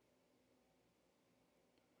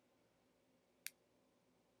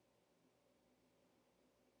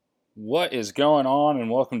What is going on? And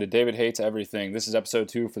welcome to David Hates Everything. This is episode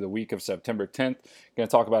 2 for the week of September 10th. Going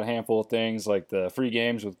to talk about a handful of things like the free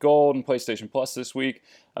games with Gold and PlayStation Plus this week,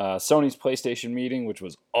 Sony's PlayStation meeting, which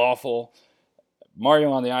was awful,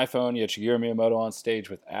 Mario on the iPhone, yet Shigeru Miyamoto on stage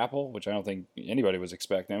with Apple, which I don't think anybody was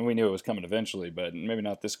expecting. I mean, we knew it was coming eventually, but maybe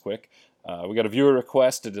not this quick. We got a viewer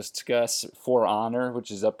request to discuss For Honor, which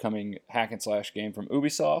is upcoming hack and slash game from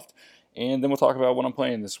Ubisoft, and then we'll talk about what I'm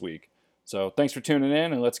playing this week. So thanks for tuning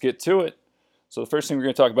in, and let's get to it. So the first thing we're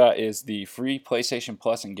going to talk about is the free PlayStation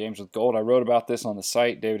Plus and Games with Gold. I wrote about this on the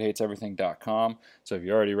site, davidhateseverything.com. So if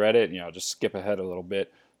you already read it, just skip ahead a little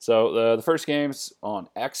bit. So the first games on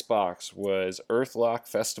Xbox was Earthlock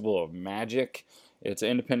Festival of Magic. It's an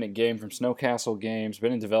independent game from Snowcastle Games.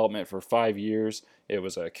 Been in development for 5 years. It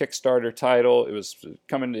was a Kickstarter title. It's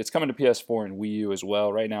coming to PS4 and Wii U as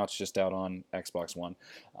well. Right now, it's just out on Xbox One.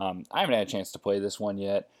 I haven't had a chance to play this one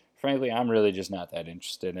yet. Frankly, I'm really just not that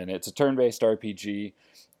interested in it. It's a turn-based RPG,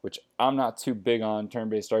 which I'm not too big on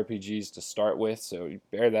turn-based RPGs to start with, so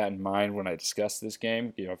bear that in mind when I discuss this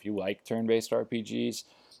game. If you like turn-based RPGs,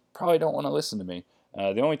 probably don't want to listen to me.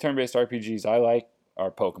 The only turn-based RPGs I like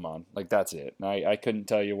are Pokemon. That's it. And I couldn't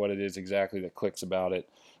tell you what it is exactly that clicks about it.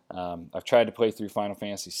 I've tried to play ththrough Final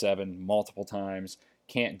Fantasy VII multiple times.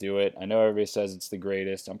 Can't do it. I know everybody says it's the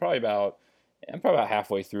greatest. I'm probably about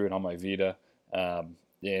halfway through it on my Vita.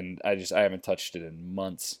 And I haven't touched it in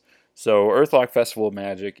months. So Earthlock Festival of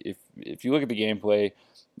Magic, if you look at the gameplay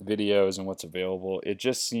videos and what's available, it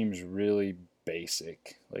just seems really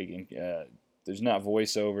basic. There's not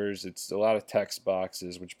voiceovers. It's a lot of text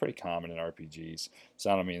boxes, which is pretty common in RPGs.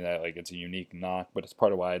 So I don't mean that it's a unique knock, but it's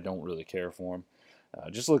part of why I don't really care for them.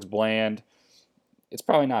 It just looks bland. It's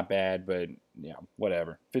probably not bad, but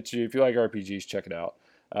whatever. If you like RPGs, check it out.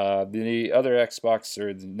 The other Xbox,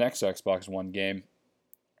 or the next Xbox One game,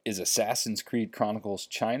 is Assassin's Creed Chronicles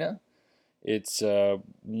China. It's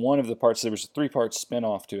one of the parts. There was a 3-part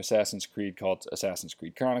spin-off to Assassin's Creed called Assassin's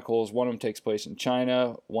Creed Chronicles. One of them takes place in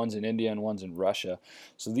China, one's in India, and one's in Russia.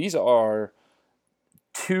 So these are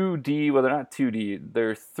 2D, well, they're not 2D,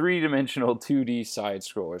 they're 3-dimensional 2D side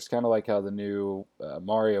scrollers, kind of like how the new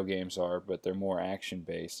Mario games are, but they're more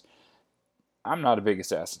action-based. I'm not a big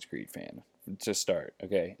Assassin's Creed fan, to start,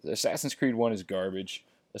 okay? Assassin's Creed 1 is garbage.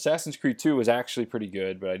 Assassin's Creed 2 was actually pretty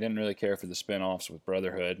good, but I didn't really care for the spin-offs with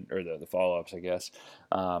Brotherhood, or the follow-ups, I guess.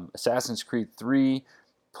 Assassin's Creed 3,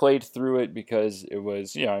 played through it because it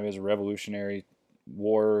was, it was a Revolutionary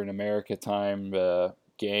War in America time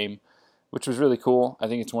game, which was really cool. I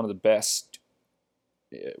think it's one of the best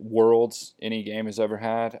worlds any game has ever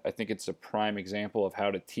had. I think it's a prime example of how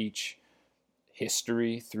to teach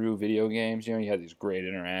history through video games. You had these great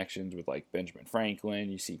interactions with Benjamin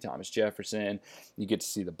Franklin. You see Thomas Jefferson. You get to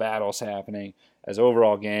see the battles happening. As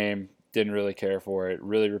overall game, didn't really care for it.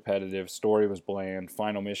 Really repetitive. Story was bland.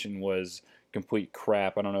 Final mission was complete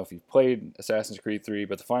crap. I don't know if you've played Assassin's Creed 3,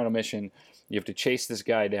 but the final mission, you have to chase this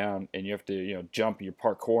guy down, and you have to jump. You're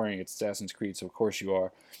parkouring. It's Assassin's Creed, so of course you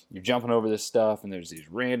are. You're jumping over this stuff, and there's these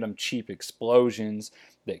random cheap explosions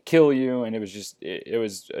that kill you, and it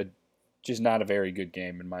was just not a very good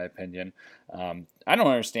game in my opinion. I don't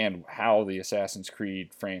understand how the Assassin's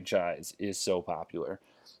Creed franchise is so popular.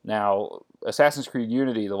 Now, Assassin's Creed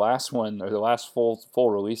Unity, the last one, or the last full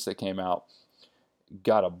release that came out,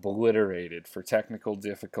 got obliterated for technical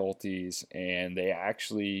difficulties, and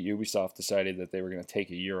Ubisoft decided that they were going to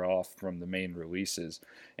take a year off from the main releases,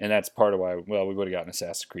 and that's part of why, well, we would have gotten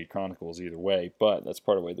Assassin's Creed Chronicles either way, but that's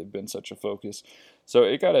part of why they've been such a focus. So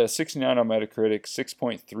it got a 69 on Metacritic,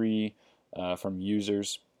 6.3 from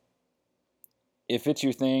users. If it's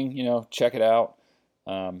your thing, check it out.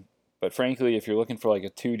 But frankly, if you're looking for a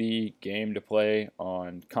 2D game to play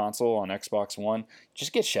on console, on Xbox One,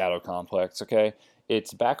 just get Shadow Complex, okay?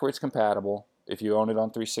 It's backwards compatible if you own it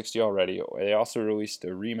on 360 already. They also released a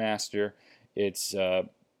remaster. It's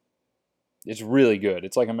really good.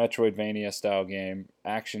 It's like a Metroidvania style game,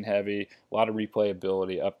 action heavy, a lot of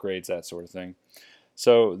replayability, upgrades, that sort of thing.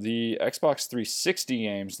 So the Xbox 360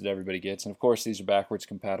 games that everybody gets, and of course these are backwards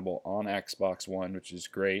compatible on Xbox One, which is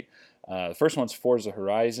great. The first one's Forza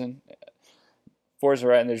Horizon.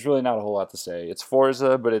 And there's really not a whole lot to say. It's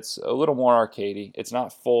Forza, but it's a little more arcadey. It's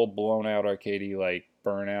not full blown out arcadey like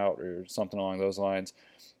Burnout or something along those lines,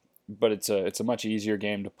 but it's a much easier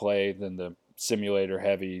game to play than the simulator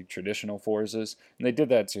heavy traditional Forzas, and they did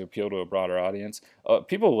that to appeal to a broader audience.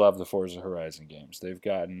 People love the Forza Horizon games. They've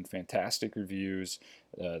gotten fantastic reviews,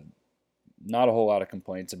 not a whole lot of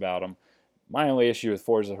complaints about them. My only issue with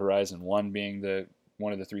Forza Horizon 1 being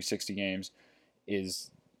one of the 360 games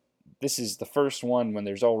is this is the first one when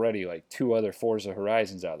there's already like 2 other Forza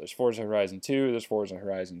Horizons out. There's Forza Horizon 2, there's Forza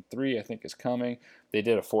Horizon 3, I think is coming. They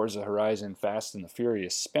did a Forza Horizon Fast and the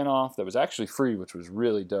Furious spinoff that was actually free, which was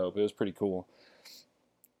really dope. It was pretty cool.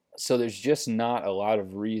 So there's just not a lot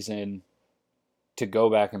of reason to go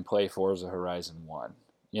back and play Forza Horizon 1.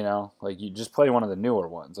 You know, like you just play one of the newer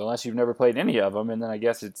ones, unless you've never played any of them, and then I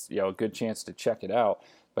guess it's, you know, a good chance to check it out.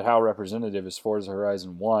 But how representative is Forza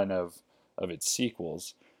Horizon 1 of its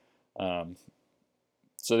sequels? Um,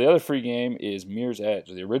 so the other free game is Mirror's Edge,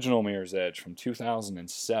 the original Mirror's Edge from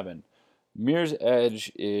 2007. Mirror's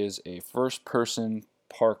Edge is a first-person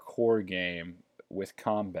parkour game with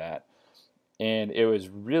combat, and it was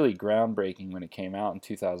really groundbreaking when it came out in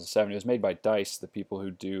 2007. It was made by DICE, the people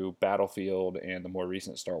who do Battlefield and the more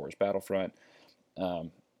recent Star Wars Battlefront.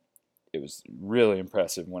 Um, it was really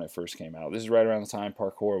impressive when it first came out. This is right around the time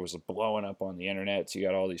parkour was blowing up on the internet, so you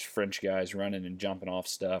got all these French guys running and jumping off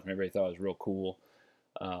stuff, and everybody thought it was real cool.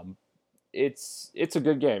 Um, it's a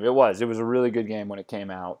good game. It was a really good game when it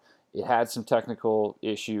came out. It had some technical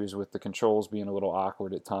issues with the controls being a little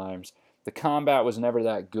awkward at times. The combat was never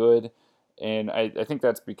that good, and I think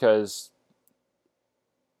that's because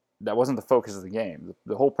that wasn't the focus of the game.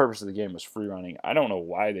 The whole purpose of the game was free running. I don't know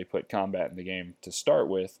why they put combat in the game to start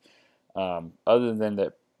with, other than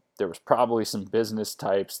that there was probably some business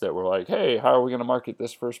types that were like, hey, how are we going to market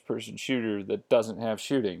this first person shooter that doesn't have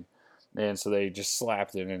shooting? And so they just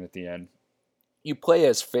slapped it in at the end. You play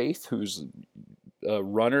as Faith, who's a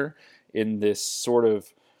runner in this sort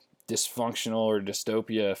of dysfunctional or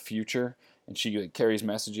dystopia future, and she like, carries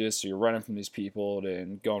messages. So you're running from these people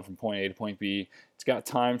and going from point A to point B. It's got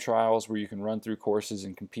time trials where you can run through courses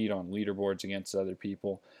and compete on leaderboards against other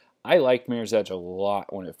people. I liked Mirror's Edge a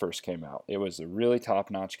lot when it first came out. It was a really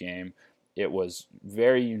top-notch game. It was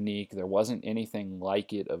very unique. There wasn't anything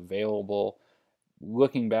like it available.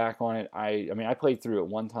 Looking back on it, I mean, I played through it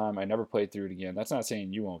one time. I never played through it again. That's not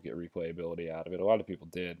saying you won't get replayability out of it. A lot of people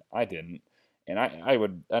did. I didn't, and I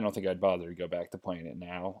don't think I'd bother to go back to playing it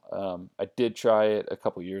now. I did try it a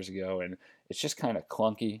couple years ago, and it's just kind of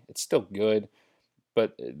clunky. It's still good,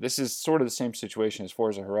 but this is sort of the same situation as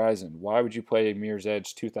Forza Horizon. Why would you play Mirror's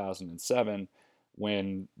Edge 2007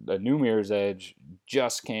 when the new Mirror's Edge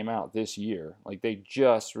just came out this year? Like they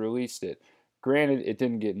just released it. Granted, it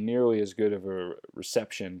didn't get nearly as good of a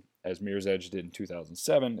reception as Mirror's Edge did in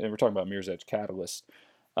 2007, and we're talking about Mirror's Edge Catalyst,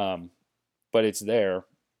 but it's there.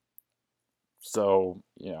 So,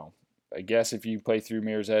 you know, I guess if you play through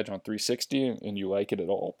Mirror's Edge on 360 and you like it at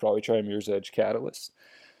all, probably try Mirror's Edge Catalyst.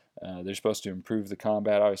 They're supposed to improve the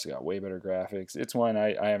combat. Obviously, got way better graphics. It's one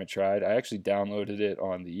I haven't tried. I actually downloaded it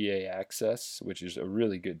on the EA Access, which is a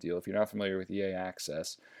really good deal. If you're not familiar with EA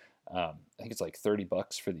Access, I think it's like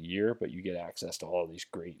 $30 for the year, but you get access to all these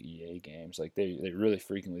great EA games. Like they really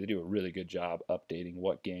frequently, they do a really good job updating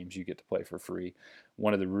what games you get to play for free.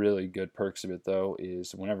 One of the really good perks of it, though,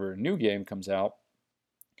 is whenever a new game comes out,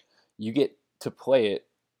 you get to play it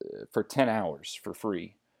for 10 hours for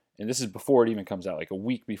free. And this is before it even comes out, like a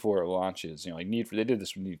week before it launches. You know, like they did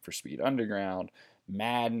this with Need for Speed Underground,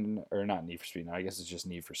 Madden, or not Need for Speed now, I guess it's just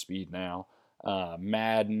Need for Speed now,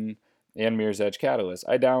 Madden, and Mirror's Edge Catalyst.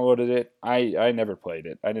 I downloaded it. I never played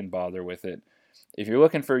it. I didn't bother with it. If you're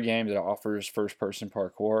looking for a game that offers first-person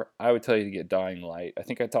parkour, I would tell you to get Dying Light. I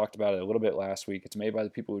think I talked about it a little bit last week. It's made by the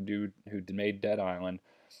people who made Dead Island.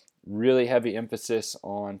 Really heavy emphasis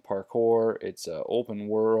on parkour. It's an open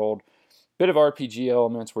world, bit of RPG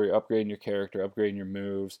elements where you're upgrading your character, upgrading your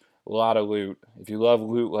moves, a lot of loot. If you love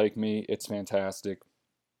loot like me, it's fantastic.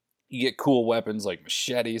 You get cool weapons like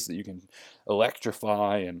machetes that you can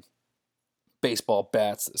electrify and baseball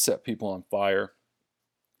bats that set people on fire.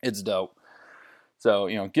 It's dope. So,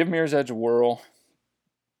 you know, give Mirror's Edge a whirl.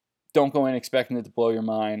 Don't go in expecting it to blow your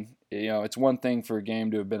mind. You know, it's one thing for a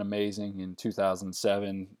game to have been amazing in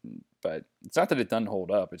 2007, but it's not that it doesn't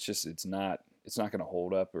hold up. It's just it's not going to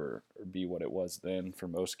hold up or be what it was then for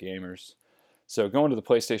most gamers. So going to the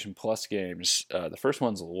PlayStation Plus games, the first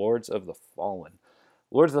one's Lords of the Fallen.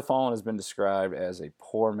 Lords of the Fallen has been described as a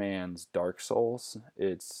poor man's Dark Souls.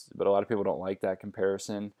 But a lot of people don't like that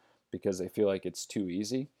comparison because they feel like it's too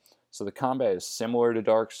easy. So the combat is similar to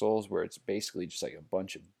Dark Souls, where it's basically just like a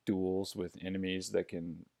bunch of duels with enemies that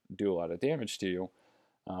can do a lot of damage to you.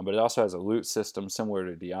 But it also has a loot system similar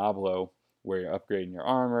to Diablo, where you're upgrading your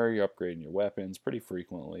armor, you're upgrading your weapons pretty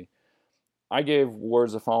frequently. I gave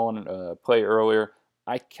Lords of the Fallen a play earlier.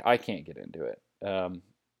 I can't get into it.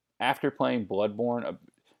 After playing Bloodborne,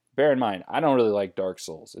 bear in mind, I don't really like Dark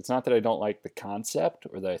Souls. It's not that I don't like the concept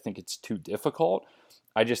or that I think it's too difficult.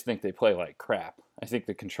 I just think they play like crap. I think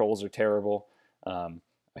the controls are terrible.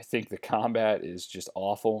 I think the combat is just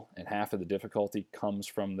awful, and half of the difficulty comes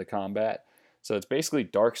from the combat. So it's basically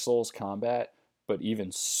Dark Souls combat, but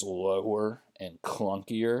even slower and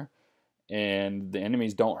clunkier. And the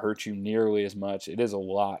enemies don't hurt you nearly as much. It is a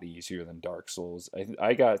lot easier than Dark Souls.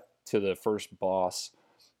 I got to the first boss,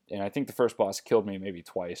 and I think the first boss killed me maybe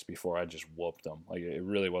twice before I just whooped him. Like it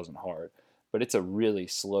really wasn't hard, but it's a really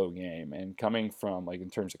slow game. And coming from like in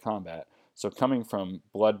terms of combat, so coming from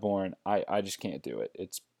Bloodborne, I just can't do it.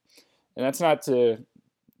 And that's not to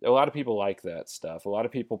a lot of people like that stuff. A lot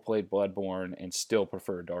of people played Bloodborne and still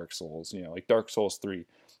prefer Dark Souls. You know, like Dark Souls 3.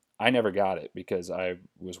 I never got it because I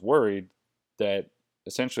was worried that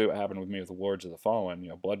essentially what happened with me with the Lords of the Fallen,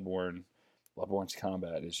 Bloodborne's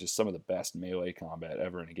combat is just some of the best melee combat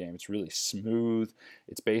ever in a game. It's really smooth.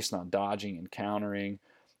 It's based on dodging and countering.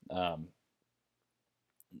 Um,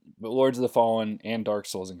 but Lords of the Fallen and Dark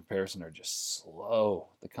Souls in comparison are just slow.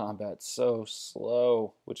 The combat's so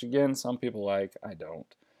slow, which again, some people like. I don't.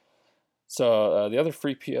 So the other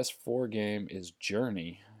free PS4 game is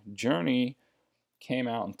Journey. Journey came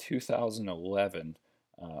out in 2011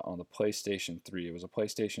 on the PlayStation 3. It was a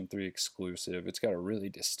PlayStation 3 exclusive. It's got a really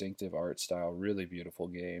distinctive art style, really beautiful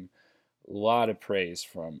game. A lot of praise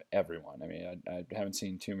from everyone. I mean, I haven't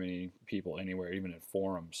seen too many people anywhere, even in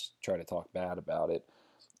forums, try to talk bad about it.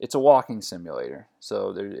 It's a walking simulator,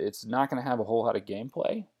 so it's not going to have a whole lot of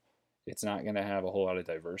gameplay. It's not going to have a whole lot of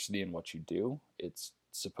diversity in what you do. It's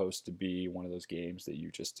supposed to be one of those games that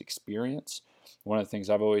you just experience. One of the things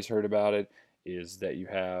I've always heard about it is that you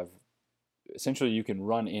have essentially you can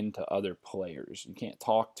run into other players. You can't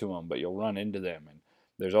talk to them, but you'll run into them. And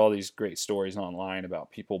there's all these great stories online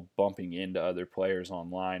about people bumping into other players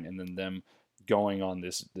online and then them going on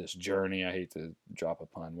this journey. I hate to drop a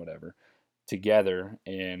pun, whatever, together,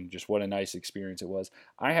 and just what a nice experience it was.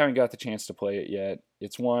 I haven't got the chance to play it yet.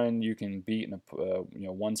 It's one you can beat in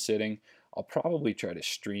a one sitting. I'll probably try to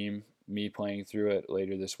stream me playing through it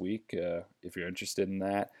later this week. If you're interested in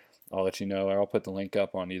that, I'll let you know. I'll put the link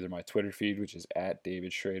up on either my Twitter feed, which is at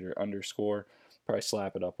David Schrader _. Probably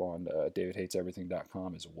slap it up on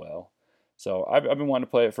davidhateseverything.com as well. So I've been wanting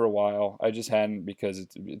to play it for a while. I just hadn't because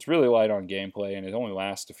it's really light on gameplay and it only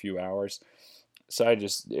lasts a few hours. So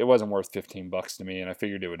it wasn't worth $15 to me, and I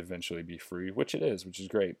figured it would eventually be free, which it is, which is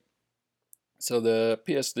great. So the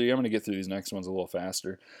PS3, I'm going to get through these next ones a little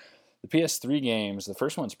faster. The PS3 games, the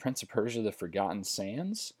first one's Prince of Persia: The Forgotten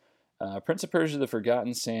Sands. Prince of Persia: The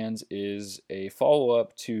Forgotten Sands is a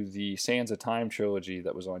follow-up to the Sands of Time trilogy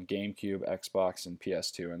that was on GameCube, Xbox, and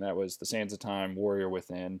PS2, and that was the Sands of Time, Warrior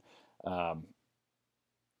Within, um,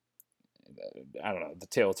 I don't know, The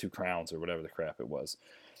Tale of Two Crowns, or whatever the crap it was.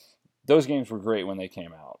 Those games were great when they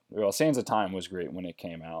came out. Well, Sands of Time was great when it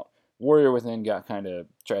came out. Warrior Within got kind of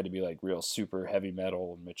tried to be like real super heavy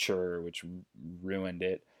metal and mature, which ruined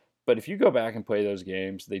it. But if you go back and play those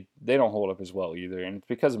games, they don't hold up as well either, and it's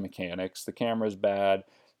because of mechanics. The camera's bad,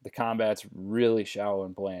 the combat's really shallow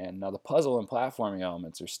and bland. Now the puzzle and platforming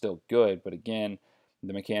elements are still good, but again,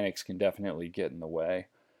 the mechanics can definitely get in the way.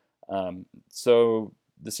 So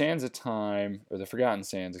the Sands of Time, or the Forgotten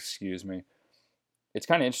Sands, excuse me, it's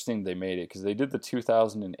kind of interesting they made it because they did the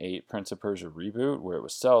 2008 Prince of Persia reboot where it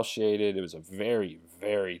was cel shaded. It was a very,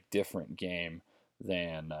 very different game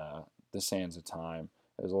than the Sands of Time.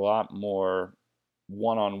 It was a lot more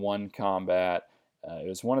one-on-one combat. It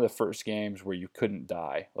was one of the first games where you couldn't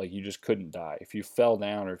die. Like, you just couldn't die. If you fell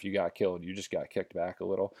down or if you got killed, you just got kicked back a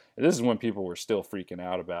little. And this is when people were still freaking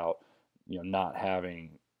out about, not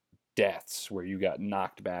having deaths where you got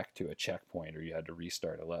knocked back to a checkpoint or you had to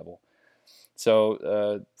restart a level.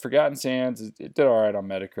 So, Forgotten Sands, it did all right on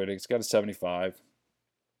Metacritic. It's got a 75.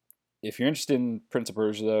 If you're interested in Prince of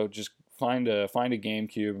Persia, though, just find a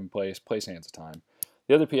GameCube and play Sands of Time.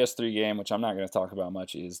 The other PS3 game, which I'm not going to talk about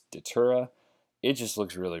much, is Datura. It just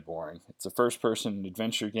looks really boring. It's a first-person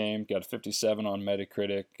adventure game. Got a 57 on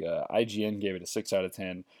Metacritic. IGN gave it a 6 out of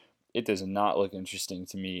 10. It does not look interesting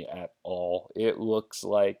to me at all. It looks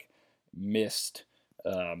like Myst.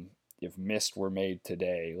 If Myst were made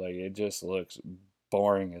today, like it just looks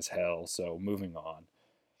boring as hell. So moving on.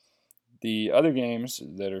 The other games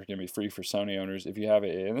that are going to be free for Sony owners, if you have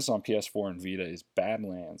it, and this is on PS4 and Vita, is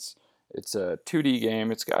Badlands. It's a 2D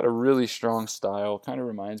game. It's got a really strong style. Kind of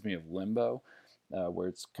reminds me of Limbo, where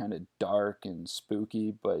it's kind of dark and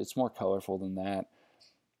spooky, but it's more colorful than that.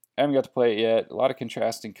 I haven't got to play it yet. A lot of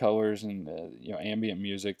contrasting colors and ambient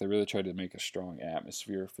music. They really tried to make a strong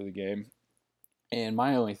atmosphere for the game. And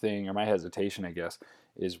my only thing, or my hesitation, I guess,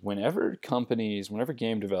 is whenever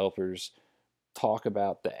game developers talk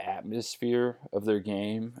about the atmosphere of their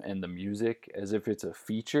game and the music as if it's a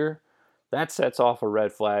feature, that sets off a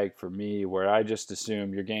red flag for me where I just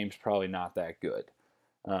assume your game's probably not that good.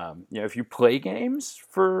 If you play games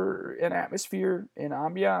for an atmosphere and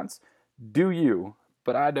ambiance, do you?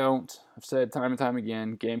 But I don't. I've said time and time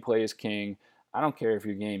again, gameplay is king. I don't care if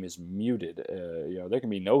your game is muted. There can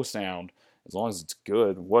be no sound as long as it's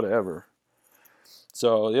good, whatever.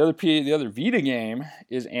 So the other Vita game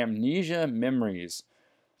is Amnesia Memories.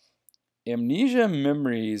 Amnesia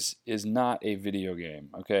Memories is not a video game,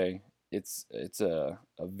 okay? It's a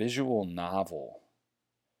visual novel.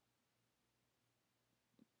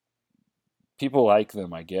 People like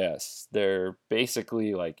them, I guess. They're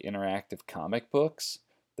basically like interactive comic books.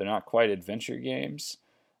 They're not quite adventure games.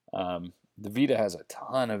 The Vita has a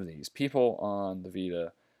ton of these. People on the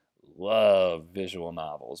Vita love visual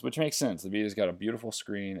novels, which makes sense. The Vita's got a beautiful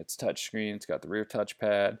screen. It's touch screen. It's got the rear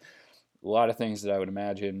touchpad. A lot of things that I would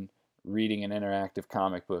imagine reading an interactive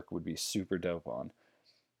comic book would be super dope on.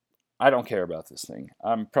 I don't care about this thing.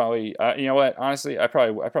 I'm probably, you know what? Honestly, I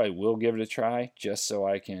probably will give it a try just so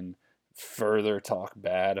I can further talk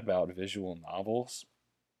bad about visual novels.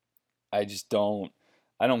 I just don't.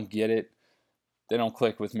 I don't get it. They don't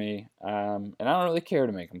click with me, and I don't really care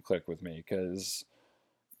to make them click with me because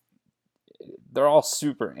they're all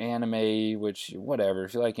super anime. Which whatever.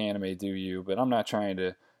 If you like anime, do you? But I'm not trying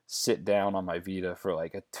to sit down on my Vita for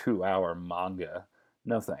like a 2-hour manga.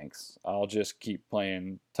 No thanks. I'll just keep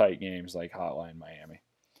playing tight games like Hotline Miami.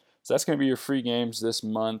 So that's going to be your free games this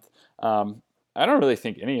month. I don't really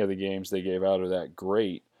think any of the games they gave out are that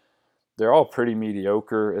great. They're all pretty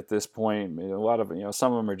mediocre at this point. A lot of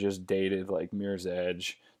some of them are just dated, like Mirror's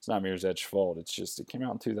Edge. It's not Mirror's Edge's fault. It's just it came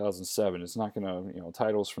out in 2007. It's not gonna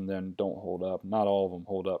titles from then don't hold up. Not all of them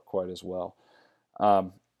hold up quite as well.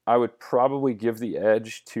 I would probably give the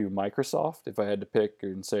edge to Microsoft if I had to pick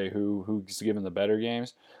and say who's given the better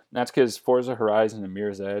games. And that's because Forza Horizon and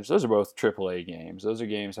Mirror's Edge, those are both AAA games. Those are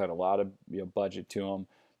games that had a lot of budget to them.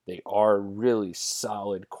 They are really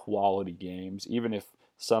solid quality games, even if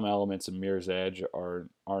some elements of Mirror's Edge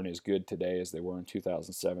aren't as good today as they were in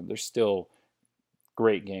 2007. They're still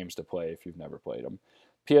great games to play if you've never played them.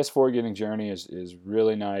 PS4 getting Journey is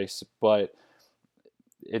really nice, but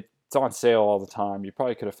it's on sale all the time. You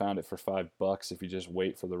probably could have found it for $5 if you just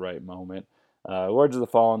wait for the right moment. Lords of the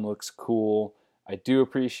Fallen looks cool. I do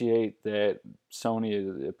appreciate that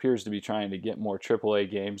Sony appears to be trying to get more AAA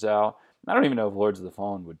games out. I don't even know if Lords of the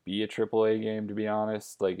Fallen would be a AAA game, to be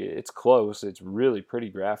honest. Like, it's close. It's really pretty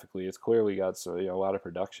graphically. It's clearly got a lot of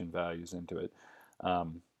production values into it.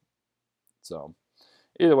 So,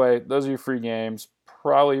 either way, those are your free games.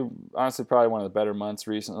 Honestly, probably one of the better months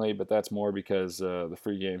recently, but that's more because the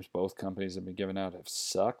free games both companies have been giving out have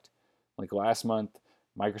sucked. Like last month,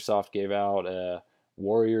 Microsoft gave out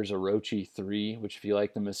Warriors Orochi 3, which if you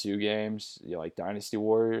like the Masu games, you like Dynasty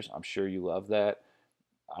Warriors, I'm sure you love that.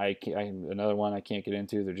 Another one I can't get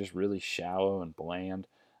into. They're just really shallow and bland.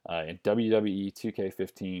 And WWE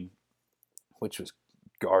 2K15, which was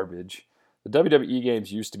garbage. The WWE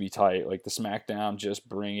games used to be tight, like the SmackDown Just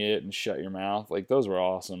Bring It and Shut Your Mouth. Like those were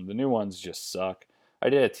awesome. The new ones just suck. I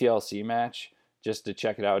did a TLC match just to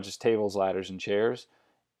check it out, just tables, ladders, and chairs.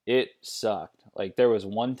 It sucked. Like there was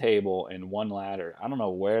one table and one ladder. I don't know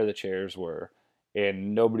where the chairs were,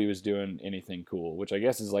 and nobody was doing anything cool, which I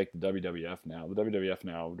guess is like the WWF now. The WWF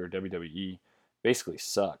now, or WWE, basically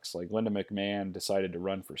sucks. Like Linda McMahon decided to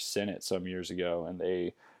run for Senate some years ago, and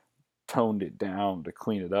they toned it down to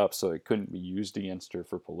clean it up so it couldn't be used against her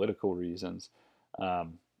for political reasons.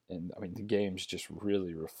 And I mean, the games just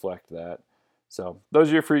really reflect that. So those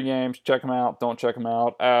are your free games. Check them out. Don't check them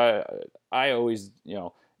out. I always,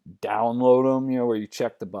 download them, where you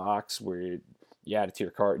check the box, where you add it to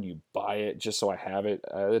your cart and you buy it just so I have it.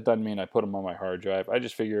 It doesn't mean I put them on my hard drive. I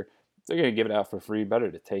just figure if they're going to give it out for free,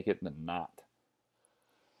 better to take it than not.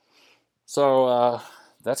 So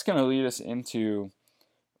that's going to lead us into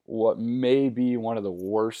what may be one of the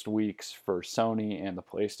worst weeks for Sony and the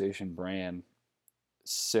PlayStation brand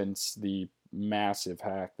since the massive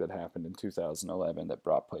hack that happened in 2011 that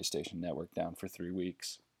brought PlayStation Network down for 3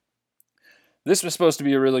 weeks. This was supposed to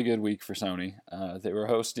be a really good week for Sony. They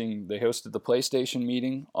hosted the PlayStation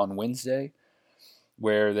meeting on Wednesday,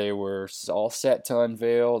 where they were all set to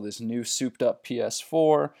unveil this new souped-up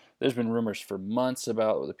PS4. There's been rumors for months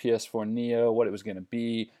about the PS4 Neo, what it was going to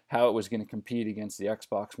be, how it was going to compete against the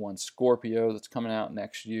Xbox One Scorpio that's coming out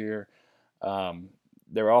next year.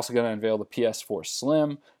 They were also going to unveil the PS4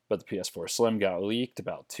 Slim, but the PS4 Slim got leaked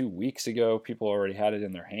about 2 weeks ago. People already had it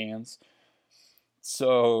in their hands.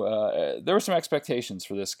 So there were some expectations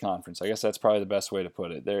for this conference. I guess that's probably the best way to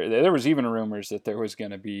put it. There was even rumors that there was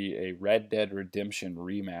going to be a Red Dead Redemption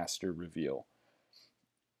remaster reveal.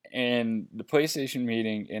 And the PlayStation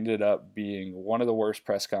meeting ended up being one of the worst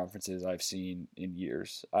press conferences I've seen in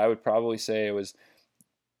years. I would probably say it was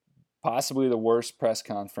possibly the worst press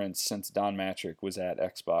conference since Don Matrick was at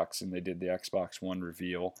Xbox and they did the Xbox One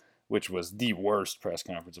reveal, which was the worst press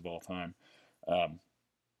conference of all time. Um,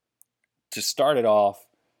 to start it off,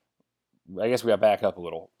 I guess we got back up a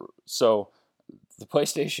little. So the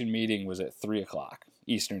PlayStation meeting was at 3 o'clock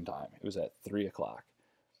Eastern time. It was at 3 o'clock.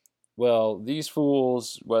 Well, these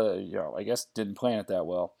fools, well, I guess didn't plan it that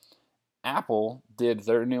well. Apple did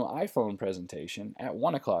their new iPhone presentation at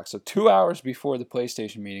 1 o'clock. So 2 hours before the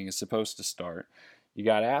PlayStation meeting is supposed to start. You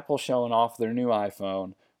got Apple showing off their new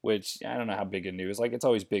iPhone, which I don't know how big of news. Like, it's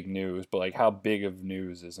always big news, but like, how big of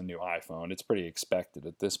news is a new iPhone? It's pretty expected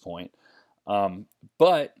at this point.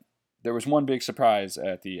 But there was one big surprise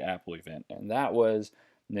at the Apple event, and that was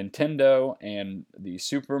Nintendo and the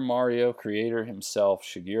Super Mario creator himself,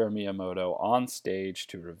 Shigeru Miyamoto, on stage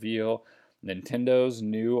to reveal Nintendo's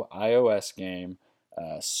new iOS game,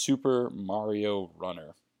 Super Mario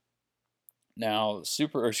Runner. Now,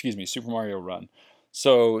 Super Mario Run.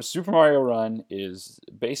 So Super Mario Run is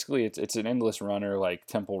basically it's an endless runner like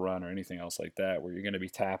Temple Run or anything else like that, where you're going to be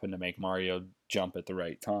tapping to make Mario jump at the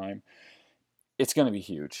right time. It's going to be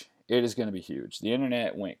huge. It is going to be huge. The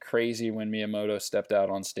internet went crazy when Miyamoto stepped out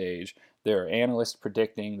on stage. There are analysts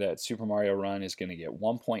predicting that Super Mario Run is going to get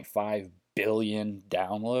 1.5 billion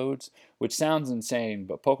downloads, which sounds insane,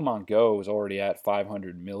 but Pokemon Go is already at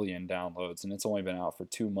 500 million downloads, and it's only been out for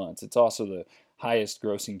 2 months. It's also the highest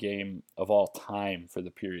grossing game of all time for the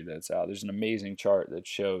period that it's out. There's an amazing chart that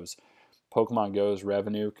shows Pokemon Go's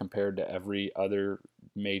revenue compared to every other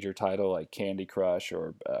major title like Candy Crush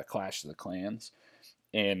or Clash of the Clans.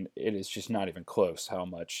 And it is just not even close how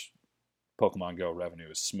much Pokemon Go revenue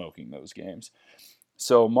is smoking those games.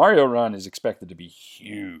 So Mario Run is expected to be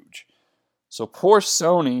huge. So poor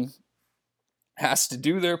Sony has to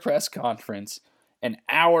do their press conference an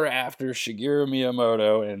hour after Shigeru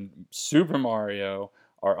Miyamoto and Super Mario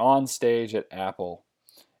are on stage at Apple.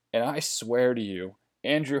 And I swear to you,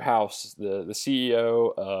 Andrew House, the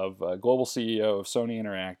CEO of global CEO of Sony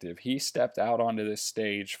Interactive, he stepped out onto this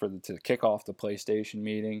stage to kick off the PlayStation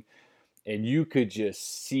meeting, and you could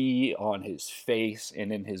just see on his face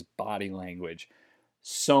and in his body language,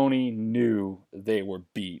 Sony knew they were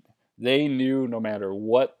beat. They knew no matter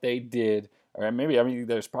what they did, or maybe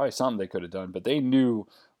there's probably something they could have done, but they knew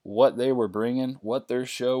what they were bringing, what their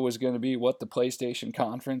show was going to be, what the PlayStation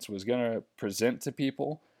conference was going to present to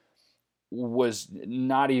people was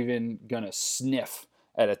not even going to sniff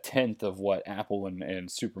at a tenth of what Apple and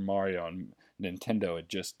Super Mario and Nintendo had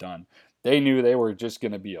just done. They knew they were just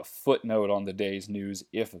going to be a footnote on the day's news,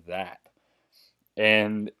 if that.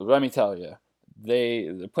 And let me tell you,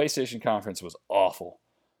 the PlayStation conference was awful.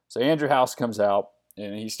 So Andrew House comes out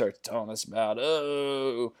and he starts telling us about,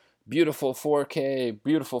 beautiful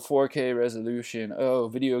 4K resolution,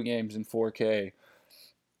 video games in 4K.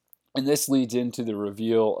 And this leads into the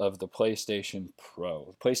reveal of the PlayStation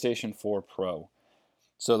Pro, PlayStation 4 Pro.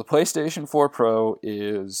 So the PlayStation 4 Pro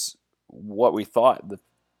is what we thought the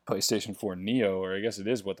PlayStation 4 Neo, or I guess it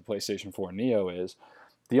is what the PlayStation 4 Neo is.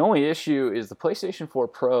 The only issue is the PlayStation 4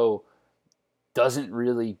 Pro doesn't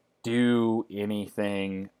really do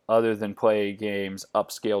anything other than play games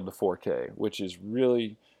upscaled to 4K, which is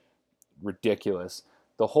really ridiculous.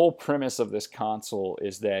 The whole premise of this console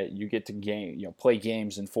is that you get to play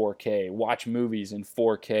games in 4K, watch movies in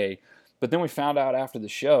 4K. But then we found out after the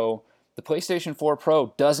show, the PlayStation 4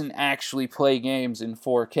 Pro doesn't actually play games in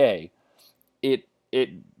 4K. It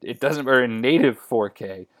doesn't, or in native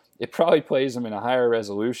 4K. It probably plays them in a higher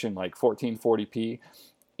resolution, like 1440p,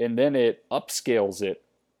 and then it upscales it.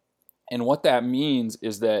 And what that means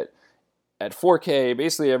is that at 4K,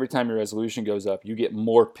 basically every time your resolution goes up, you get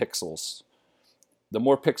more pixels. The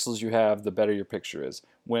more pixels you have, the better your picture is.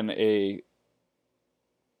 When a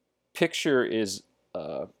picture is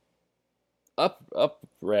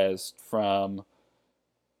up-resed from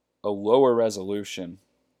a lower resolution,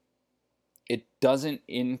 it doesn't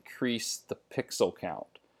increase the pixel count.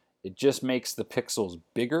 It just makes the pixels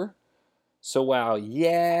bigger. So while,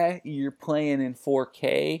 you're playing in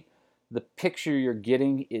 4K, the picture you're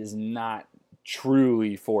getting is not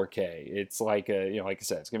truly 4K. It's like like I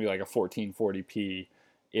said, it's gonna be like a 1440p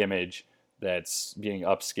image that's being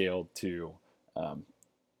upscaled to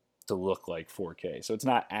look like 4K. So it's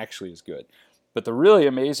not actually as good. But the really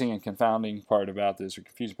amazing and confounding part about this, or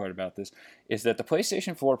confusing part about this, is that the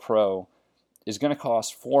PlayStation 4 Pro is going to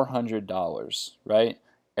cost $400, right?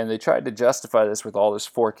 And they tried to justify this with all this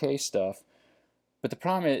 4K stuff. But the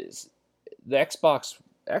problem is the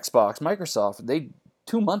Microsoft, they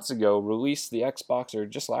 2 months ago released the Xbox, or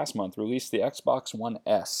just last month released the Xbox One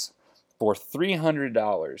S for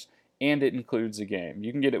 $300, and it includes a game.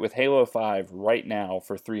 You can get it with Halo 5 right now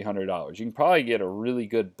for $300. You can probably get a really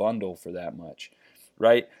good bundle for that much,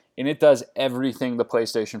 right? And it does everything the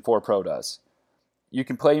PlayStation 4 Pro does. You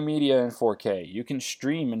can play media in 4K. You can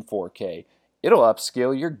stream in 4K. It'll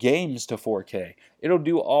upscale your games to 4K. It'll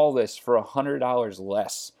do all this for $100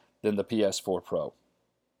 less than the PS4 Pro.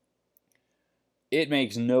 It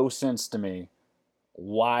makes no sense to me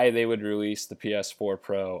why they would release the PS4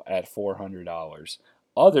 Pro at $400,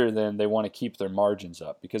 other than they want to keep their margins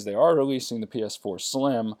up, because they are releasing the PS4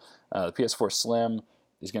 Slim. The PS4 Slim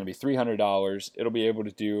is going to be $300. It'll be able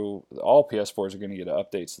to do, all PS4s are going to get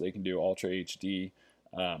updates so they can do Ultra HD,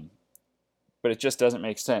 but it just doesn't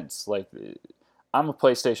make sense. Like, I'm a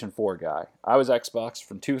PlayStation 4 guy. I was Xbox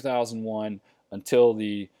from 2001 until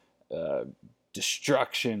the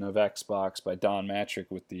destruction of Xbox by Don Matrick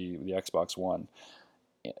with the Xbox One.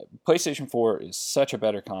 PlayStation 4 is such a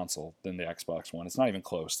better console than the Xbox One. It's not even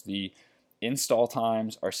close. The install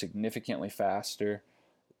times are significantly faster.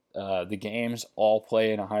 The games all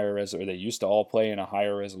play in a higher or they used to all play in a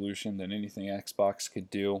higher resolution than anything Xbox could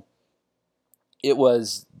do. It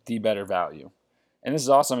was the better value. And this is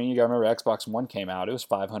awesome. I mean, you got to remember, Xbox One came out. It was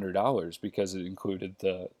 $500 because it included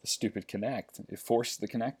the stupid Kinect. It forced the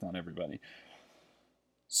Kinect on everybody.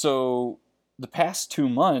 So the past 2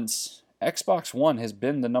 months, Xbox One has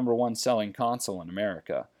been the number one selling console in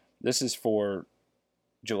America. This is for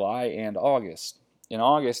July and August. In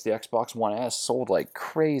August, the Xbox One S sold like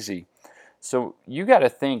crazy. So you got to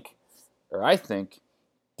think, or I think,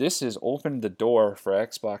 this has opened the door for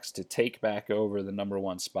Xbox to take back over the number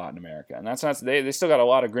one spot in America. And that's not, they still got a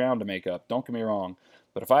lot of ground to make up, don't get me wrong.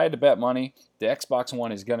 But if I had to bet money, the Xbox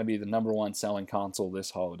One is going to be the number one selling console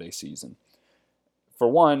this holiday season. For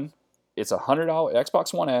one, it's $100.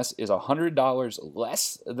 Xbox One S is $100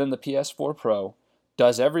 less than the PS4 Pro,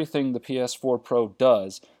 does everything the PS4 Pro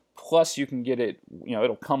does, plus you can get it,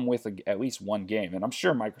 it'll come with at least one game. And I'm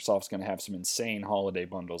sure Microsoft's going to have some insane holiday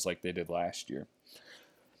bundles like they did last year.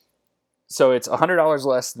 So it's $100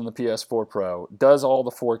 less than the PS4 Pro, does all the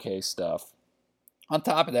 4K stuff. On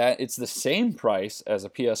top of that, it's the same price as a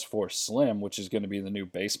PS4 Slim, which is going to be the new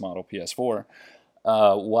base model PS4,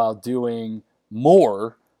 while doing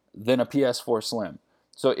more than a PS4 Slim.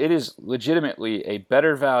 So it is legitimately a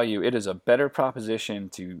better value. It is a better proposition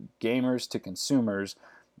to gamers, to consumers,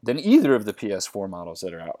 than either of the PS4 models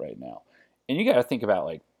that are out right now. And you got to think about,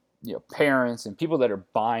 like, parents and people that are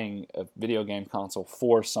buying a video game console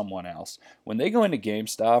for someone else. When they go into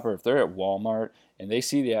GameStop, or if they're at Walmart and they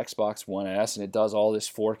see the Xbox One S and it does all this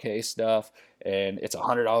 4K stuff and it's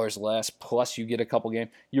 $100 less, plus you get a couple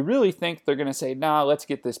games, you really think they're going to say, nah, let's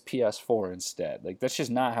get this PS4 instead? Like, that's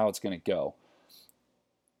just not how it's going to go.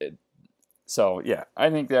 So, yeah,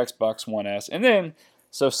 I think the Xbox One S. And then,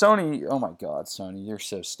 so Sony, oh my God, Sony, you're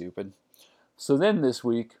so stupid. So then this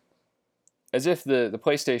week, as if the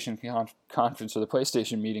PlayStation conference or the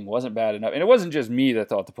PlayStation meeting wasn't bad enough, and it wasn't just me that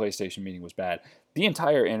thought the PlayStation meeting was bad. The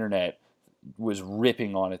entire internet was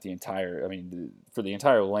ripping on it for the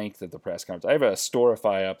entire length of the press conference. I have a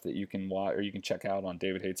Storify up that you can watch, or you can check out on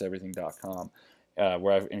davidhateseverything.com,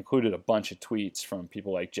 where I've included a bunch of tweets from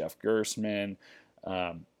people like Jeff Gersman,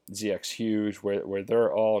 ZX Huge, where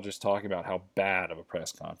they're all just talking about how bad of a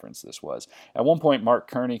press conference this was. At one point,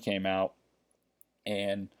 Mark Kearney came out,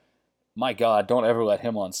 and my God, don't ever let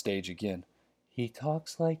him on stage again. He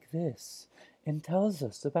talks like this and tells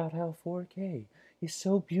us about how 4K is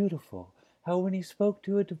so beautiful, how when he spoke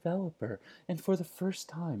to a developer and for the first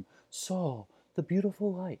time saw the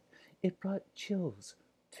beautiful light, it brought chills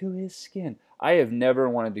to his skin. I have never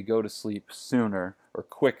wanted to go to sleep sooner or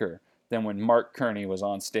quicker than when Mark Kearney was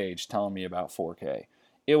on stage telling me about 4K.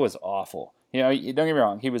 It was awful. Don't get me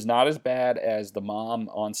wrong, he was not as bad as the mom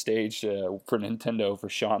on stage for Nintendo for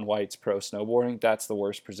Shaun White's Pro Snowboarding. That's the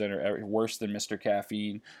worst presenter ever, worse than Mr.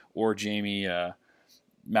 Caffeine or Jamie,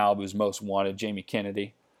 Malibu's Most Wanted, Jamie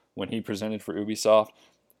Kennedy, when he presented for Ubisoft.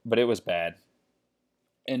 But it was bad.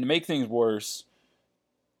 And to make things worse,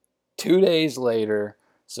 2 days later,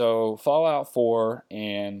 so Fallout 4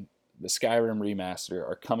 and the Skyrim Remaster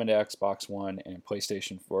are coming to Xbox One and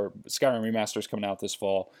PlayStation 4. Skyrim Remaster is coming out this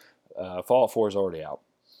fall. Fallout 4 is already out.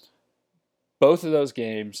 Both of those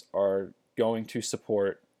games are going to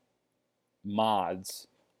support mods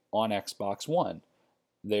on Xbox One.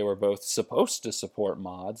 They were both supposed to support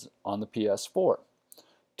mods on the PS4.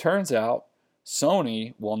 Turns out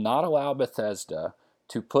Sony will not allow Bethesda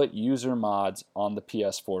to put user mods on the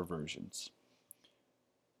PS4 versions.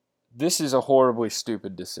 This is a horribly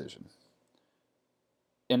stupid decision.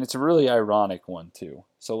 and it's a really ironic one too.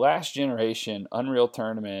 So last generation, Unreal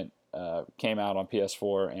Tournament came out on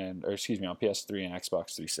PS4 on PS3 and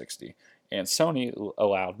Xbox 360, and Sony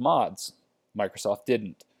allowed mods. Microsoft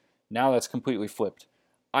didn't. Now that's completely flipped.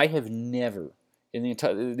 I have never, in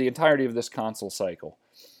the entirety of this console cycle,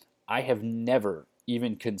 I have never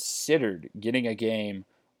even considered getting a game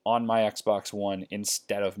on my Xbox One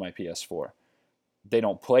instead of my PS4. They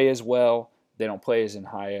don't play as well. They don't play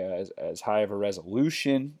as high of a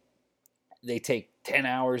resolution. They take 10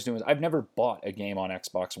 hours doing. I've never bought a game on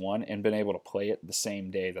Xbox One and been able to play it the same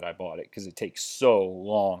day that I bought it because it takes so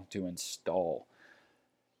long to install.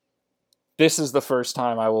 This is the first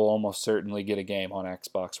time I will almost certainly get a game on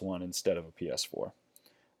Xbox One instead of a PS4.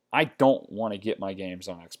 I don't want to get my games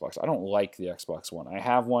on Xbox. I don't like the Xbox One. I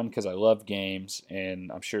have one because I love games,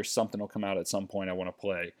 and I'm sure something will come out at some point I want to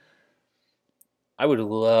play. I would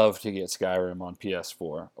love to get Skyrim on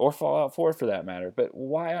PS4 or Fallout 4 for that matter, but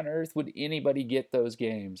why on earth would anybody get those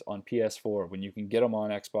games on PS4 when you can get them on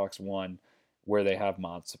Xbox One where they have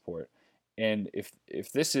mod support? And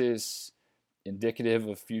if this is indicative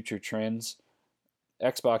of future trends,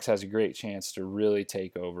 Xbox has a great chance to really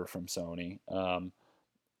take over from Sony.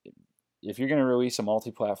 If you're going to release a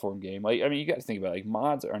multi-platform game, you got to think about it,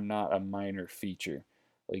 mods are not a minor feature.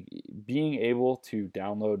 Being able to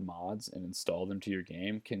download mods and install them to your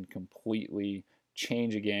game can completely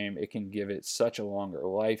change a game. It can give it such a longer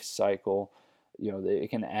life cycle. It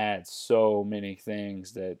can add so many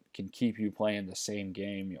things that can keep you playing the same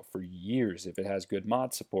game, for years if it has good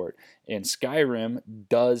mod support. And Skyrim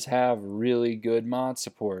does have really good mod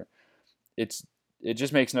support. It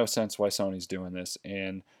just makes no sense why Sony's doing this,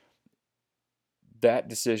 and that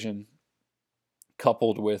decision,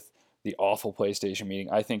 coupled with the awful PlayStation meeting,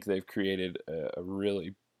 I think they've created a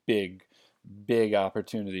really big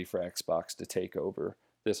opportunity for Xbox to take over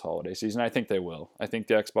this holiday season. I think they will. I think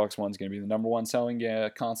the Xbox One's going to be the number one selling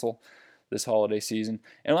console this holiday season.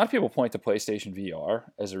 And a lot of people point to PlayStation VR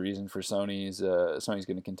as a reason for Sony's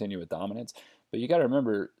going to continue with dominance. But you got to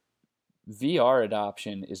remember, VR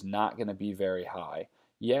adoption is not going to be very high.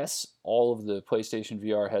 Yes, all of the PlayStation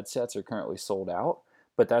VR headsets are currently sold out,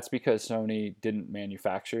 but that's because Sony didn't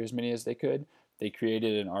manufacture as many as they could. They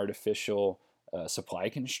created an artificial supply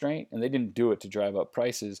constraint, and they didn't do it to drive up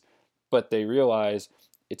prices, but they realized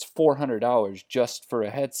it's $400 just for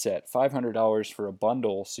a headset, $500 for a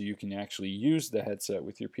bundle so you can actually use the headset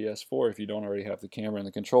with your PS4 if you don't already have the camera and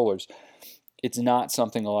the controllers. It's not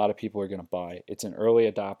something a lot of people are going to buy. It's an early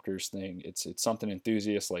adopters thing. It's something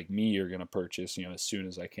enthusiasts like me are going to purchase, as soon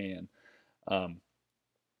as I can.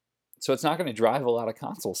 So it's not going to drive a lot of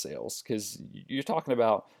console sales because you're talking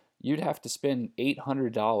about you'd have to spend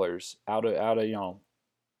 $800 out of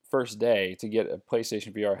first day to get a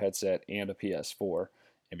PlayStation VR headset and a PS4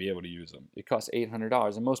 and be able to use them. It costs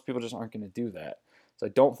 $800, and most people just aren't going to do that. So I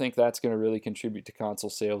don't think that's going to really contribute to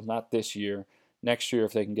console sales. Not this year. Next year,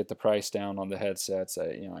 if they can get the price down on the headsets,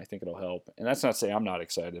 I think it'll help. And that's not to say I'm not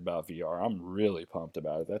excited about VR. I'm really pumped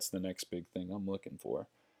about it. That's the next big thing I'm looking for.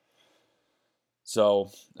 So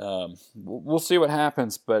we'll see what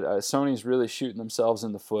happens, but Sony's really shooting themselves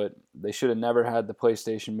in the foot. They should have never had the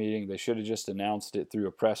PlayStation meeting. They should have just announced it through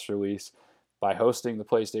a press release. By hosting the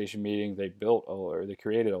PlayStation meeting, they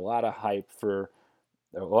created a lot of hype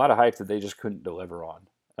that they just couldn't deliver on.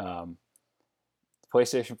 The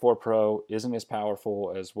PlayStation 4 Pro isn't as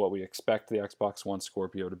powerful as what we expect the Xbox One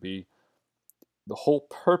Scorpio to be. The whole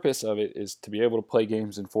purpose of it is to be able to play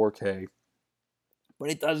games in 4K. But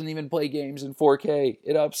it doesn't even play games in 4K.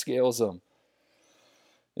 It upscales them.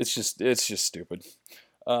 It's just stupid.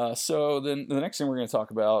 So then the next thing we're going to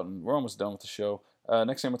talk about, and we're almost done with the show.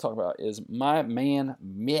 Next thing we'll talk about is my man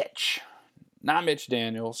Mitch, not Mitch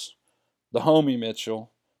Daniels, the homie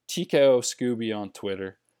Mitchell, TKO Scooby on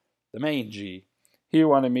Twitter, the main G. He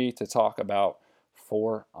wanted me to talk about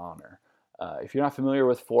For Honor. If you're not familiar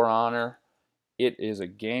with For Honor, it is a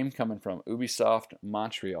game coming from Ubisoft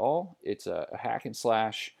Montreal. It's a hack and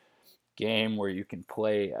slash game where you can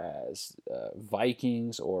play as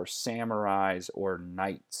Vikings or samurais or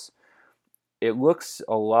knights. It looks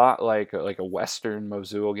a lot like a Western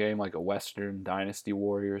Mosul game, like a Western Dynasty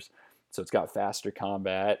Warriors. So it's got faster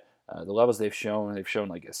combat. The levels they've shown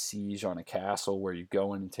like a siege on a castle where you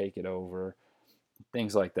go in and take it over,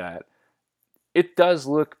 things like that. It does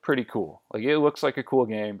look pretty cool. It looks like a cool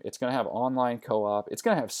game. It's going to have online co-op. It's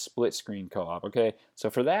going to have split screen co-op, okay? So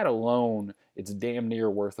for that alone, it's damn near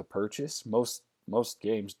worth a purchase. Most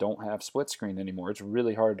games don't have split screen anymore. It's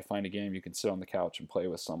really hard to find a game you can sit on the couch and play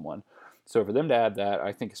with someone. So for them to add that,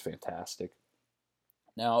 I think is fantastic.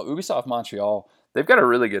 Now, Ubisoft Montreal, they've got a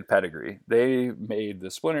really good pedigree. They made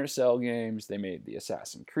the Splinter Cell games, they made the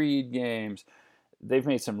Assassin's Creed games, they've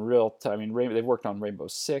made some real, they've worked on Rainbow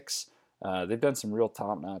Six, they've done some real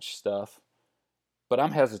top-notch stuff. But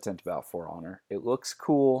I'm hesitant about For Honor. It looks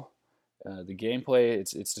cool. The gameplay,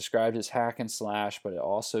 it's described as hack and slash, but it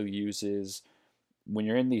also uses, when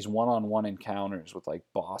you're in these one-on-one encounters with like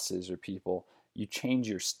bosses or people, you change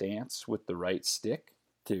your stance with the right stick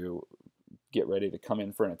to get ready to come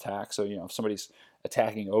in for an attack. So, if somebody's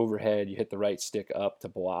attacking overhead, you hit the right stick up to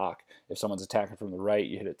block. If someone's attacking from the right,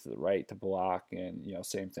 you hit it to the right to block. And,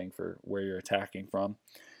 same thing for where you're attacking from.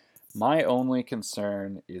 My only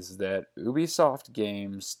concern is that Ubisoft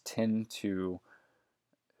games tend to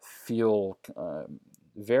feel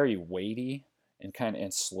very weighty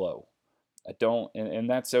and slow. I don't, and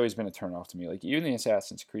that's always been a turnoff to me. Like even the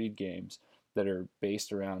Assassin's Creed games that are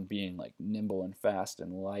based around being like nimble and fast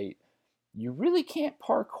and light, you really can't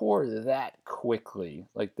parkour that quickly.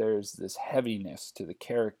 Like there's this heaviness to the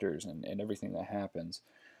characters and everything that happens,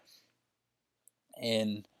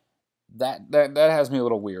 and that has me a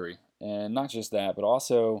little weary. And not just that, but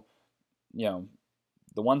also, you know,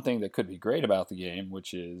 the one thing that could be great about the game,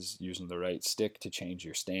 which is using the right stick to change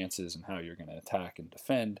your stances and how you're going to attack and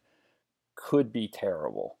defend, could be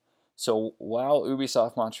terrible. So while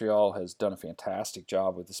Ubisoft Montreal has done a fantastic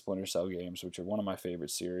job with the Splinter Cell games, which are one of my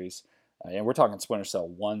favorite series, and we're talking Splinter Cell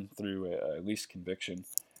 1 through at least Conviction,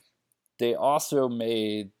 they also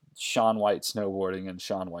made Shaun White snowboarding and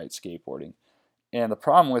Shaun White skateboarding. And the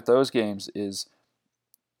problem with those games is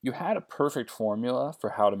you had a perfect formula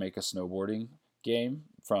for how to make a snowboarding game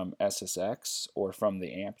from SSX or from the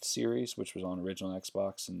Amped series, which was on original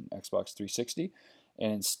Xbox and Xbox 360.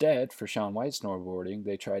 And instead, for Shaun White snowboarding,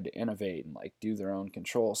 they tried to innovate and like do their own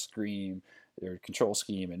control scheme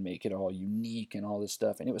and make it all unique and all this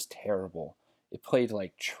stuff. And it was terrible. It played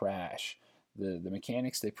like trash. The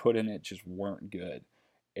mechanics they put in it just weren't good.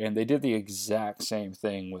 And they did the exact same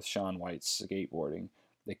thing with Shaun White's skateboarding.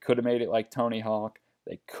 They could have made it like Tony Hawk.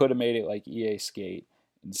 They could have made it like EA Skate.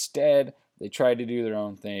 Instead, they tried to do their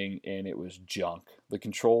own thing, and it was junk. The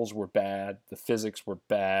controls were bad. The physics were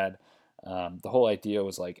bad. The whole idea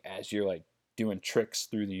was like as you're like doing tricks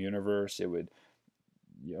through the universe, it would,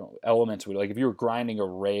 elements would, like if you were grinding a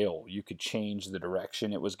rail, you could change the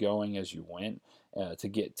direction it was going as you went to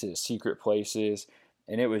get to secret places.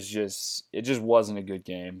 And it just wasn't a good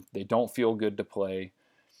game. They don't feel good to play.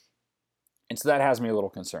 And so that has me a little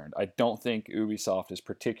concerned. I don't think Ubisoft is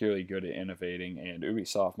particularly good at innovating, and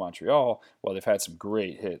Ubisoft Montreal, while they've had some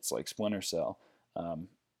great hits like Splinter Cell,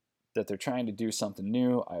 that they're trying to do something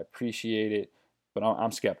new. I appreciate it, but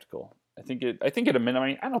I'm skeptical. I think at a minimum, I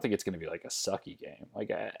mean, I don't think it's going to be like a sucky game. Like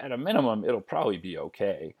at a minimum, it'll probably be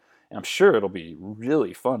okay, and I'm sure it'll be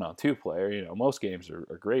really fun on two player. Most games are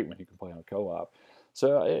great when you can play on co-op.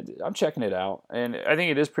 So I'm checking it out, and I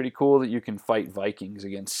think it is pretty cool that you can fight Vikings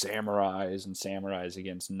against samurais and samurais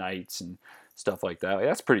against knights and stuff like that. Like,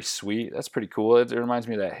 that's pretty sweet. That's pretty cool. It reminds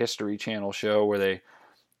me of that History Channel show where they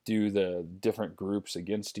do the different groups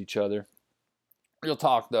against each other. Real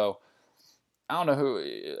talk though, I don't know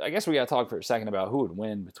who. I guess we got to talk for a second about who would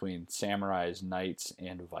win between samurais, knights,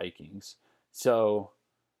 and Vikings. So,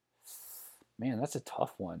 man, that's a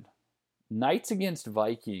tough one. Knights against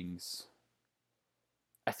Vikings.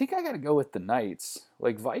 I think I got to go with the Knights.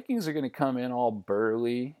 Like Vikings are going to come in all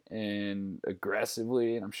burly and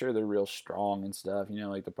aggressively, and I'm sure they're real strong and stuff.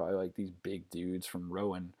 Like they're probably like these big dudes from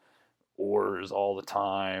rowing oars all the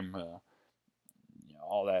time,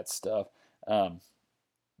 all that stuff. Um,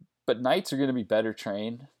 but Knights are going to be better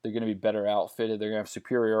trained. They're going to be better outfitted. They're going to have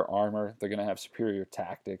superior armor. They're going to have superior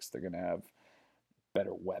tactics. They're going to have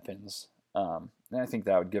better weapons. And I think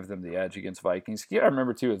that would give them the edge against Vikings. You got to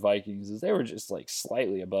remember too with Vikings is they were just like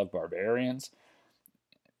slightly above barbarians.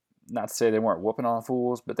 Not to say they weren't whooping on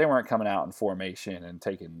fools, but they weren't coming out in formation and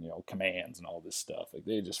taking commands and all this stuff. Like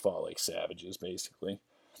they just fought like savages basically.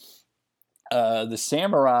 The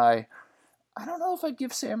samurai, I don't know if I'd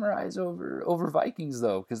give samurais over Vikings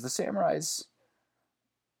though, because the samurais,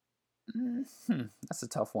 that's a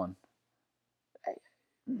tough one.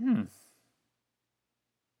 Hmm,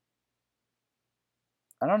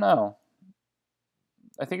 I don't know.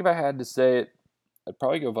 I think if I had to say it, I'd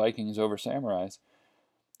probably go Vikings over samurais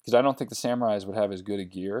because I don't think the samurais would have as good a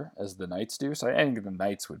gear as the knights do. So I think the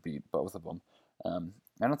knights would beat both of them.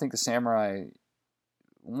 I don't think the samurai.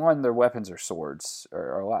 One, their weapons are swords,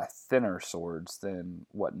 or a lot thinner swords than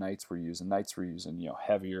what knights were using. Knights were using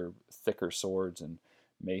heavier, thicker swords and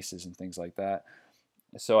maces and things like that.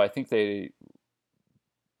 So I think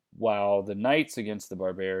while the Knights against the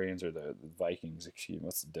Barbarians, or the Vikings, excuse me,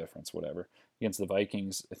 what's the difference? Whatever. Against the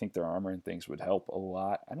Vikings, I think their armor and things would help a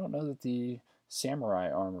lot. I don't know that the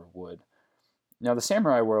Samurai armor would. Now, the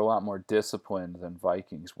Samurai were a lot more disciplined than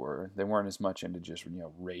Vikings were. They weren't as much into just,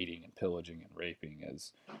 raiding and pillaging and raping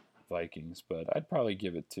as Vikings, but I'd probably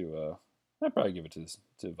give it to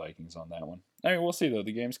Vikings on that one. I mean, we'll see though.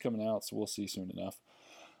 The game's coming out, so we'll see soon enough.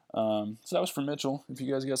 So that was for Mitchell. If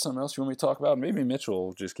you guys got something else you want me to talk about, maybe Mitchell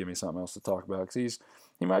will just give me something else to talk about, because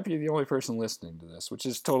he might be the only person listening to this, which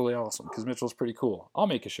is totally awesome, because Mitchell's pretty cool. I'll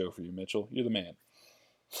make a show for you, Mitchell. You're the man.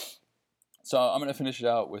 So I'm gonna finish it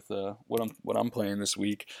out with what I'm playing this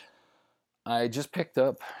week. I just picked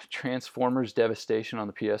up Transformers Devastation on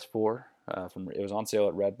the PS4. It was on sale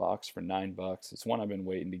at Redbox for $9. It's one I've been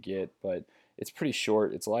waiting to get, but it's pretty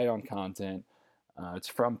short. It's light on content. It's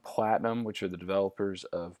from Platinum, which are the developers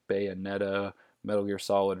of Bayonetta, Metal Gear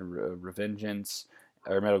Solid Revengeance,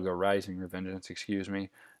 or Metal Gear Rising Revengeance, excuse me,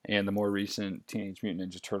 and the more recent Teenage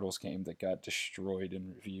Mutant Ninja Turtles game that got destroyed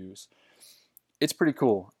in reviews. It's pretty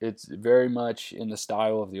cool. It's very much in the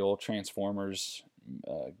style of the old Transformers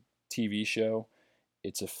TV show.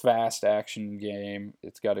 It's a fast action game.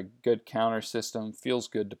 It's got a good counter system. Feels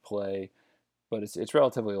good to play, but it's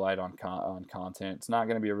relatively light on content. It's not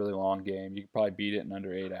going to be a really long game. You can probably beat it in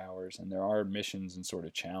under 8 hours, and there are missions and sort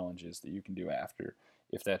of challenges that you can do after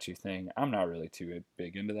if that's your thing. I'm not really too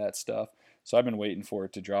big into that stuff, so I've been waiting for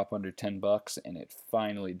it to drop under $10, and it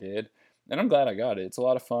finally did. And I'm glad I got it. It's a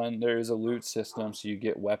lot of fun. There is a loot system, so you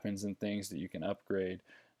get weapons and things that you can upgrade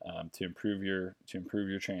to improve your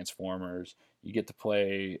Transformers. You get to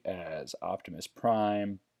play as Optimus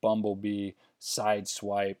Prime, Bumblebee,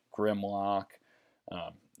 Sideswipe, Grimlock.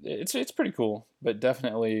 It's pretty cool, but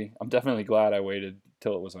I'm definitely glad I waited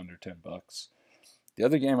till it was under $10. The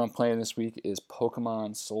other game I'm playing this week is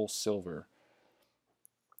Pokemon Soul Silver.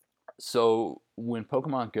 So when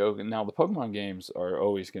Pokemon Go, now the Pokemon games are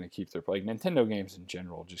always going to keep their, like Nintendo games in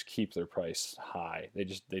general, just keep their price high.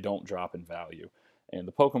 They don't drop in value, and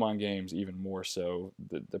the Pokemon games even more so.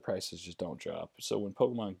 The prices just don't drop. So when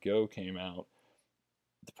Pokemon Go came out,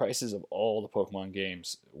 the prices of all the Pokemon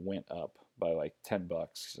games went up by like $10.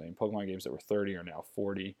 I mean, Pokemon games that were 30 are now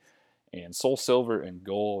 40, and Soul Silver and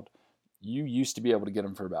Gold, you used to be able to get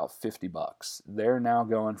them for about $50. They're now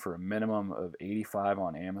going for a minimum of 85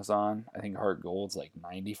 on Amazon. I think Heart Gold's like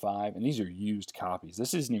 95, and these are used copies.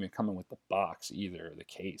 This isn't even coming with the box either, or the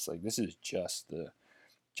case. Like, this is just the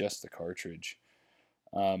cartridge.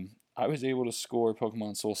 I was able to score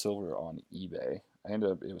Pokemon Soul Silver on eBay.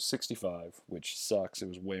 It was 65, which sucks. It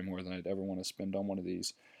was way more than I'd ever want to spend on one of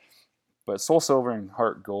these. But Soul Silver and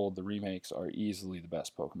Heart Gold, the remakes, are easily the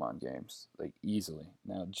best Pokemon games. Like, easily.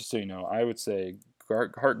 Now, just so you know, I would say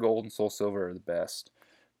Heart Gold and Soul Silver are the best.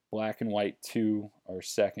 Black and White 2 are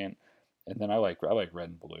second. And then I like Red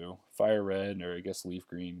and Blue. Fire Red, or I guess Leaf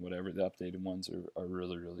Green, whatever, the updated ones are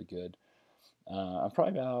really, really good. I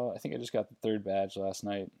think I just got the third badge last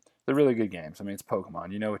night. They're really good games. I mean, it's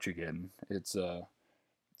Pokemon. You know what you're getting. It's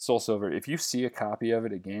Soul Silver. If you see a copy of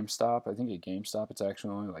it at GameStop, I think at GameStop it's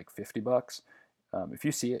actually only like $50. If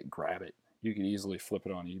you see it, grab it. You could easily flip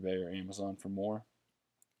it on eBay or Amazon for more.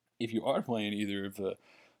 If you are playing either of the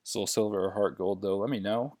Soul Silver or Heart Gold, though, let me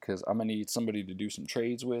know, because I'm going to need somebody to do some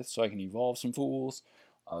trades with so I can evolve some fools.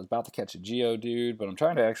 I was about to catch a Geodude, but I'm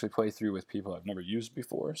trying to actually play through with people I've never used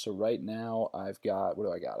before. So right now I've got, what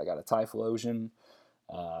do I got? I got a Typhlosion,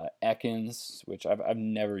 Ekans, which I've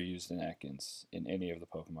never used an Ekans in any of the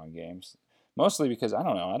Pokemon games. Mostly because, I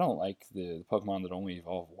don't know, I don't like the Pokemon that only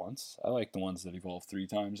evolve once. I like the ones that evolve 3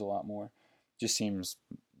 times a lot more. Just seems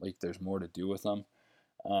like there's more to do with them.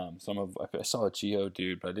 I saw a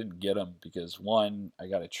Geodude, but I didn't get him because, one, I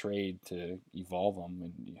got a trade to evolve them,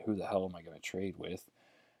 and who the hell am I going to trade with?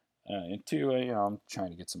 And two, I'm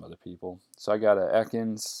trying to get some other people. So I got a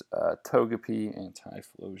Ekans, Togepi, and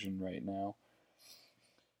Typhlosion right now.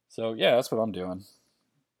 So yeah, that's what I'm doing.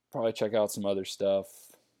 Probably check out some other stuff.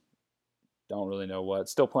 Don't really know what.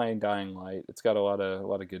 Still playing Dying Light. It's got a lot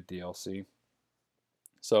of good DLC.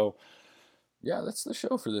 So yeah, that's the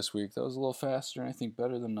show for this week. That was a little faster and I think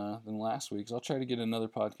better than last week's. I'll try to get another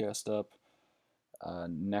podcast up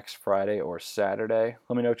next Friday or Saturday.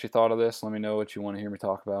 Let me know what you thought of this. Let me know what you want to hear me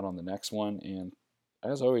talk about on the next one. And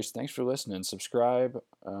as always, thanks for listening. Subscribe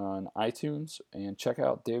on iTunes and check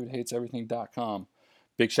out davidhateseverything.com.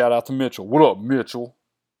 Big shout out to Mitchell. What up, Mitchell?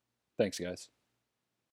 Thanks, guys.